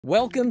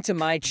Welcome to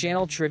my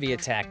channel Trivia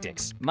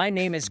Tactics. My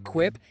name is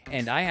Quip,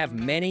 and I have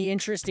many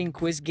interesting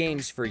quiz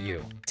games for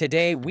you.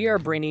 Today, we are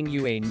bringing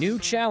you a new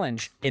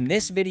challenge. In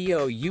this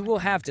video, you will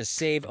have to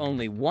save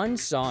only one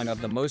song of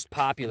the most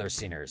popular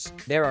singers.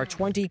 There are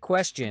 20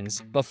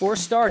 questions. Before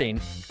starting,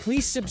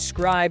 please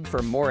subscribe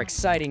for more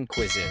exciting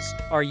quizzes.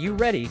 Are you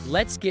ready?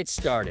 Let's get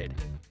started.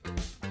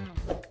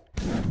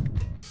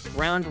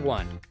 Round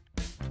 1.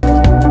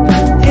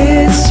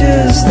 It's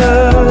just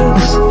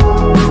us.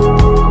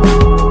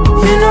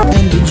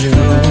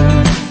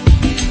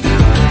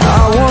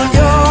 I want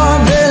your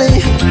belly.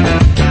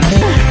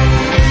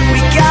 We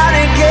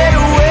gotta get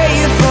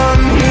away from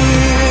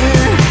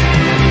here.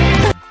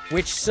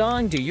 Which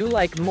song do you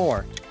like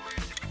more?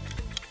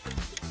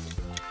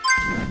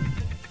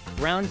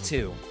 Round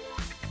 2.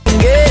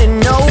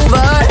 Getting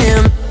over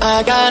him.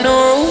 I got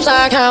no rules,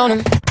 I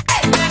count them.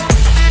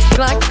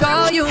 Like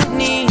all you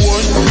need.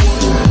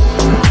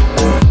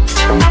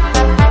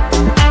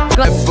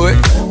 Left foot,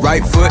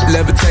 right foot,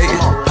 levitating.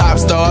 Pop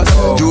stars,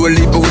 do a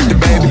leap with the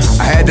baby.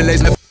 I had to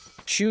lace.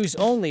 Choose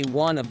only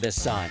one of the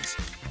songs.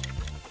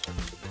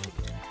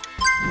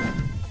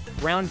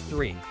 Round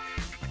 3.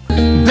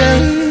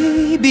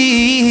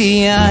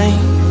 Baby, I'm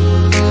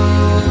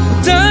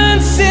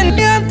dancing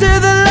under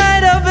the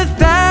light of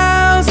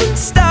 1,000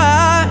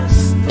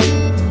 stars.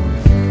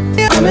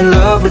 I'm in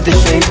love with the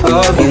shape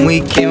of you.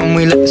 When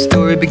we let the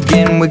story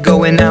begin. We're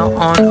going out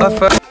on our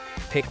first.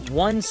 Pick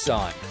one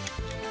song.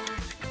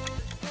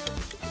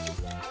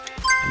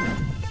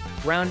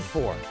 Round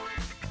 4.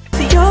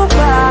 See your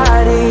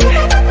body.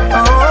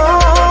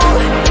 Oh,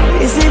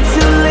 is it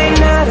too late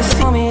now to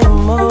see me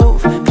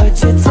move?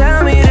 But you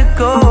tell me to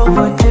go.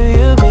 What do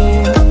you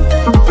mean?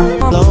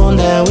 Alone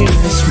that we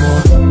miss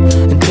more.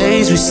 The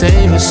days we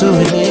save as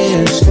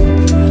souvenirs.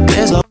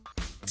 There's no.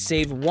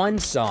 Save one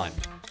song.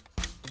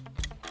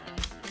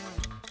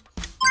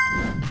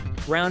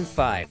 Round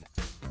 5.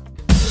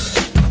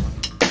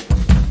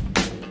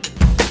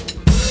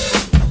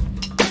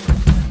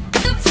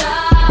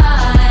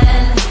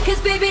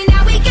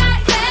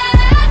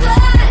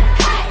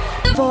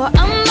 For a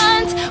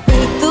month,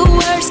 wait, the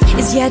worst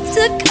is yet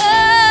to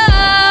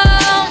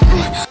come.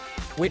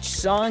 Which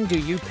song do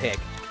you pick?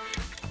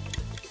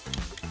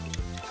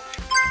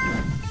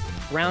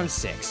 Round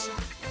 6.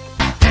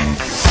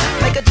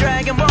 Like a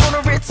dragon,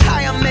 wanna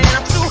retire, man.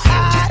 I'm too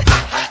hot.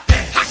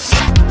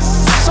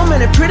 So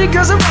many pretty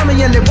girls around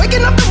me, and they're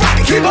waking up the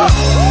rocket. Keep up.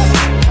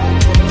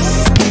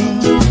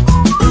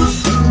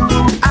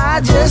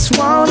 I just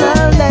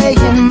wanna lay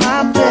in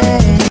my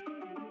bed.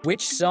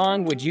 Which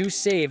song would you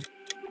save?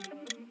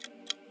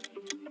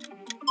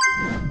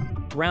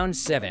 Round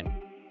 7.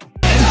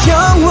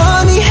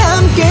 영원히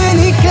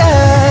함께니까.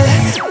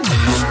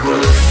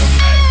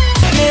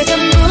 내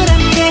전부를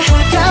함께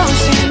하고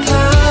싶어.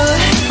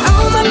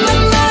 Oh my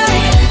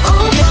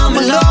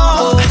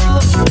alone.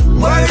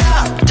 Word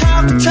up,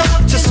 talk,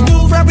 just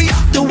move right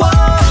up the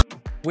wall.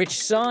 Which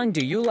song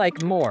do you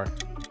like more?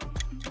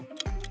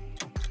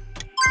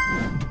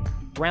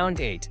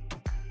 Round 8.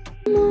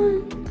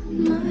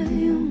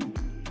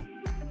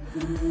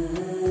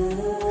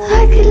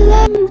 I could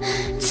let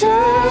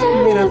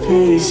turn me to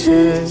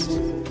pieces,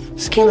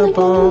 skin and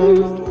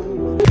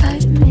bone.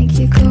 I'd make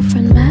your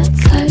girlfriend mad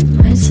type,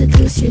 might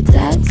seduce your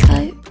dad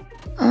type.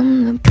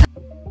 I'm the.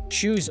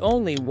 Choose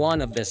only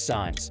one of the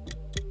songs.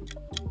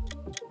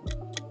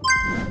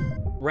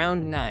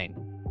 Round 9.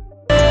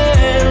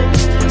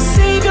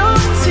 Save your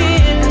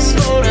tears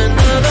for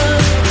another.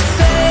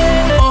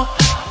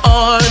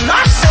 On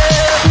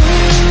myself.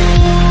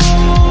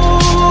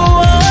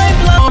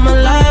 I'm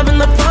alive in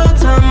the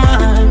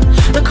full-time.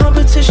 The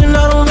competition,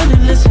 I don't really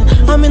listen.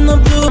 I'm in the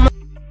blue.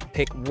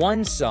 Pick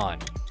one song.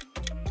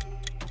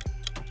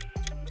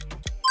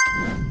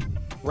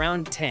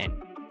 Round 10.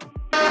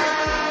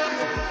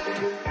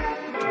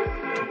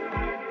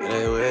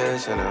 They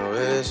wish and I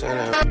wish and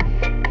I.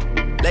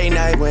 Late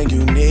night when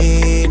you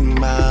need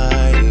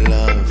my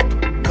love.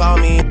 Call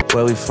me.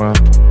 Where we from?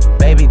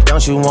 Baby,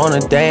 don't you wanna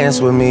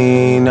dance with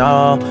me?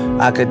 No,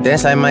 I could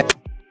dance like my.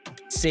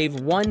 Save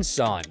one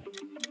song.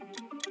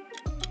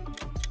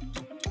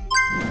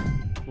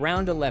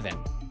 Round 11.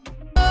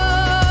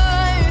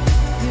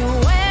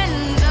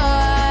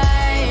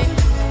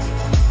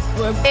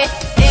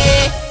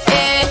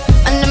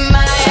 Under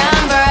my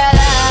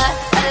umbrella,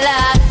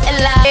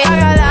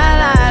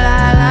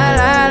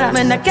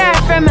 when I care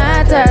for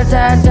my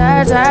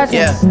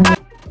Yeah.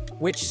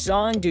 Which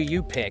song do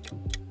you pick?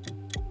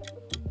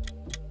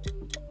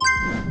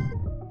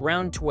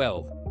 Round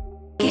 12.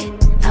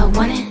 I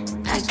want it,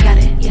 I got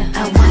it, yeah.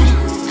 I want it,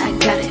 I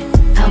got it,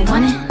 I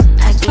want it,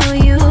 I got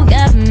it. You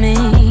got me,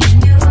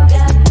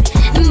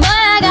 and boy,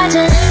 I got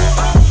you.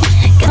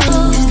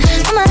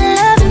 My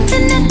love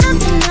infinite,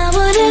 nothing I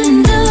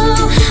wouldn't do,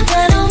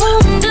 but I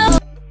won't do.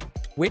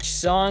 Which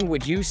song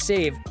would you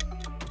save?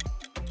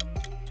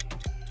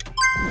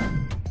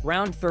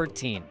 Round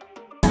 13.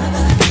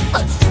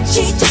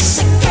 She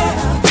just a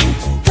girl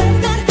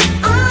that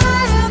I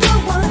ever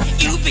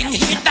want. You've been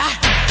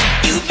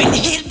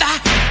hit by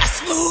a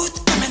smooth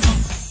criminal.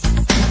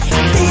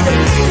 The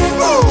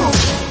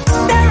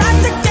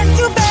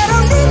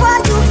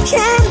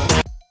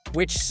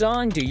Which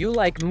song do you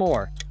like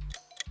more?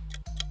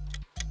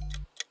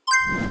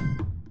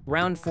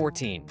 Round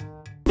 14.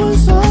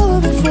 Was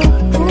all before.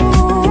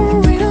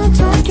 Ooh, we don't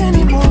talk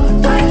anymore.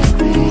 I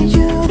agree,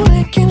 you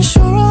making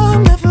sure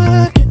I'm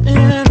never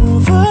getting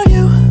over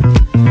you.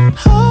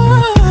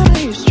 Oh,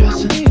 you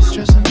stressing,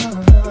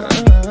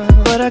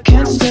 but I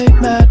can't stay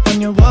mad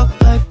when you walk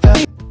like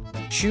that.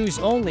 Choose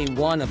only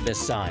one of the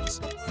songs.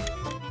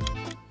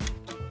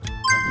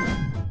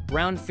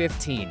 Round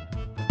 15.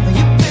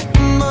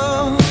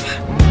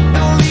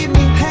 Don't leave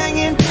me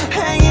hanging,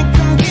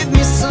 come give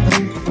me some.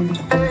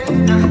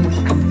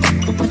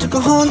 I took a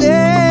whole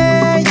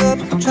day up,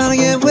 trying to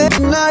get wet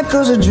tonight,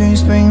 'cause the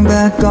dreams bring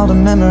back all the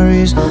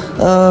memories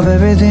of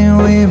everything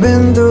we've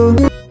been through.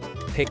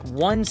 Pick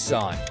one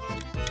song.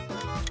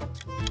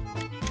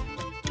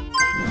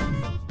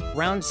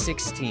 Round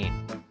 16.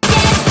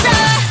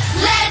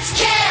 Let's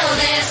kill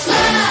this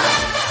love.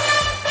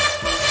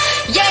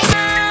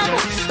 Yeah,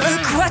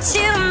 look what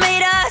you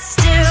made us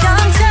do.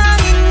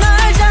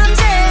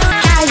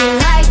 How you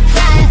like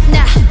that?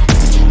 Nah,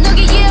 look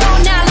at you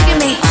now, look at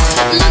me.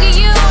 Look at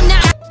you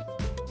now.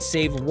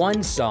 Save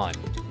one song.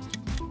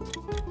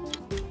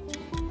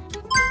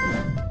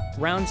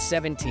 Round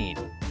 17.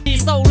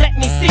 So let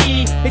me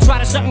see. They try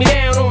to shut me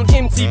down on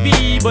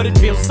MTV, but it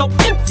feels so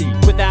empty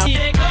without you.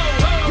 You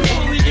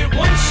only get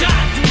one shot.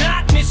 Do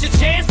not miss your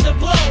chance to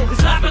blow.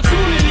 This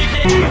opportunity.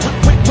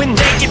 When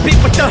they get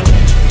big with the,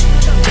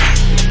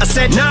 I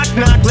said knock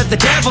knock, let the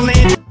devil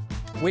in.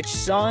 Which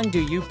song do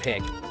you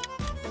pick?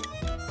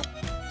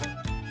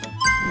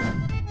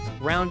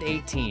 Round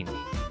 18.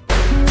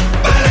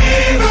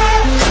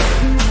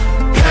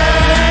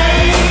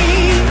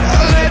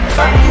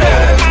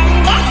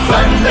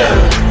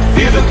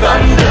 Feel the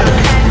thunder.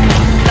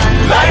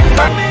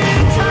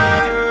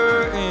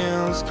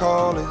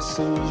 Call it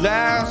so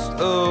last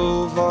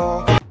of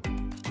all.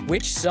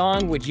 Which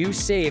song would you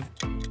save?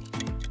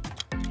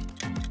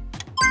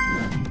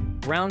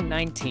 Round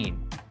 19.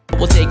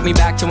 Will take me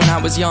back to when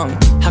I was young.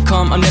 How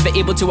come I'm never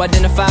able to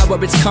identify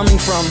where it's coming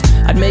from?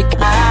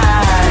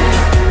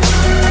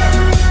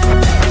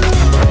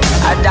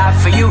 I'd die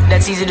for you,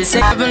 that's easy to say.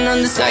 Have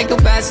another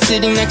psychopath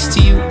sitting next to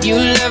you. You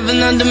love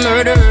another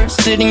murderer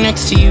sitting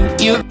next to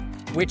you.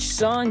 Which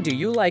song do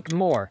you like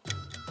more?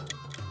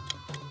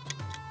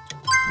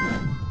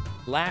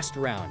 Last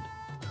round.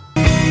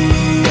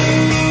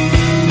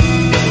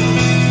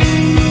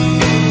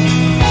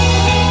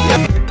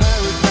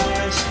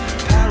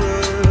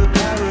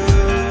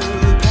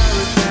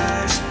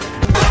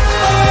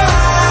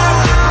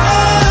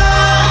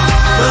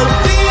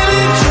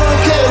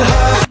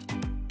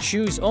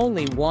 Choose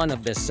only one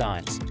of the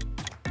songs.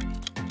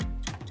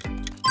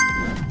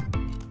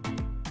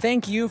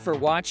 Thank you for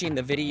watching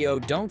the video.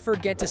 Don't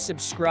forget to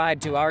subscribe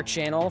to our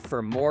channel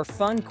for more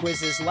fun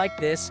quizzes like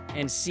this,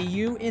 and see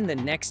you in the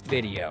next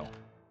video.